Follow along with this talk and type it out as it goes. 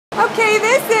Okay,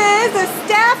 this is a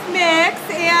staff mix,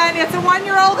 and it's a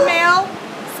 1-year-old male,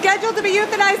 scheduled to be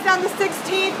euthanized on the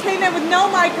 16th, came in with no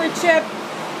microchip,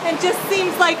 and just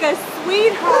seems like a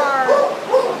sweetheart.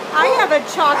 I have a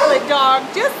chocolate dog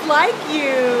just like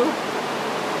you.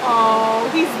 Oh,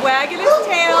 he's wagging his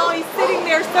tail, he's sitting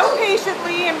there so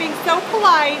patiently and being so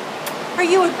polite. Are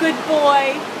you a good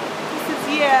boy? He says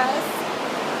yes.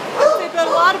 I said, but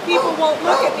a lot of people won't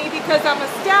look at me because I'm a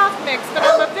staff mix, but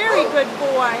I'm a very good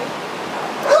boy.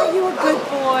 Are you a good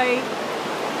boy?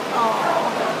 Oh,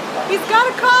 he's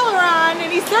got a collar on, and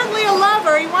he's certainly a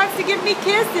lover. He wants to give me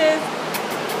kisses.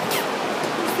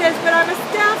 He says, but I'm a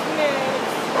staff mix.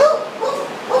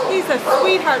 He's a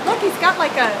sweetheart. Look, he's got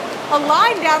like a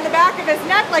line down the back of his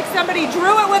neck like somebody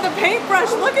drew it with a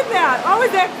paintbrush. Look at that. Oh,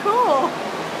 is that cool?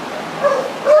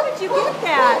 How did you get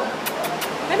that?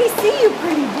 Let me see you,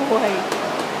 pretty boy.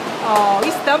 Oh,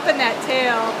 he's thumping that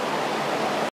tail.